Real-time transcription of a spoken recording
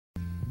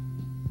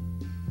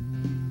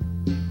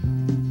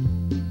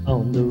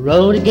On the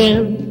road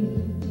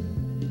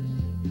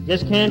again.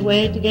 Just can't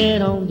wait to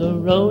get on the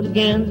road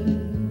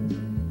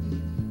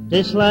again.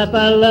 This life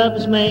I love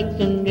is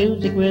making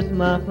music with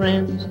my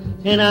friends,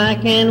 and I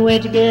can't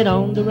wait to get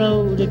on the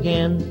road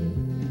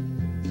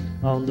again.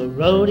 On the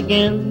road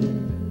again.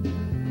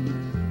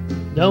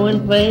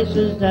 Going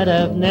places that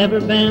I've never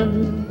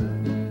been.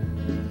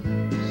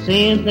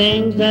 Seeing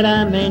things that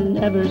I may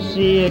never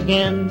see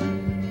again,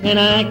 and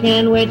I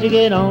can't wait to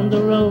get on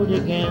the road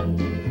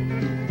again.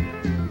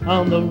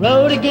 On the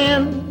road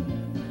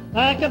again.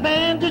 Like a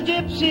band of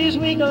gypsies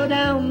we go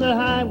down the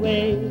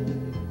highway.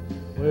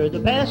 We're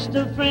the best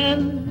of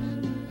friends,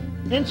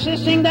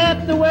 insisting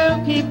that the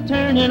world keep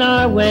turning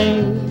our way.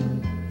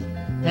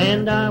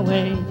 And our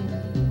way.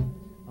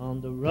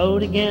 On the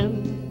road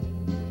again.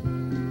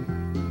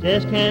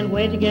 Just can't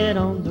wait to get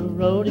on the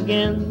road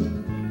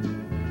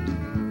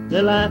again.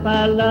 The life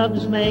I love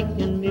is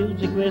making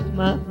music with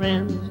my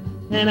friends,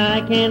 and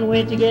I can't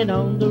wait to get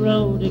on the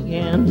road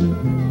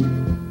again.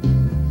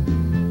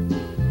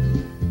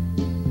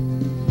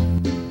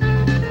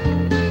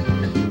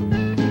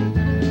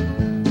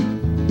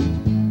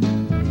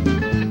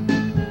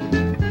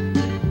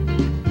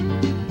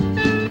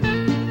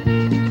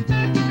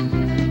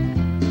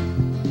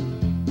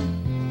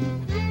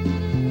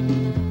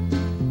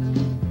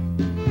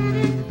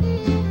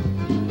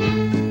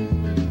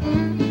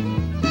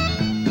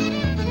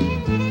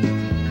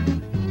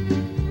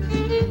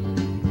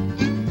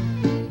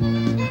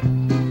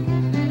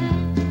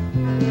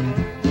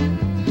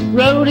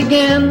 Road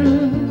again,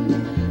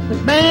 the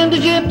band of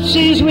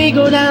gypsies we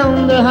go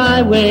down the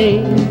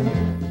highway.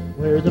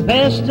 We're the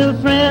best of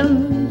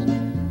friends,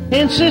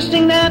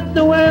 insisting that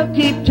the world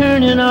keep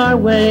turning our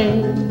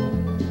way.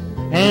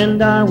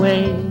 And our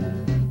way.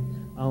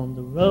 On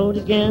the road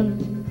again.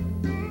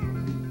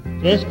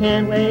 Just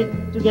can't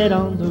wait to get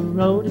on the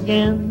road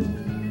again.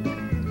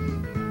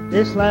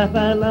 This life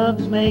I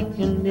love is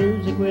making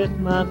music with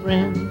my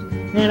friends,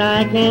 and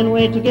I can't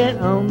wait to get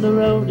on the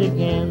road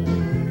again.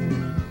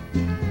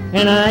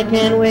 And I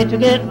can't wait to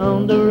get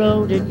on the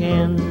road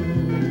again.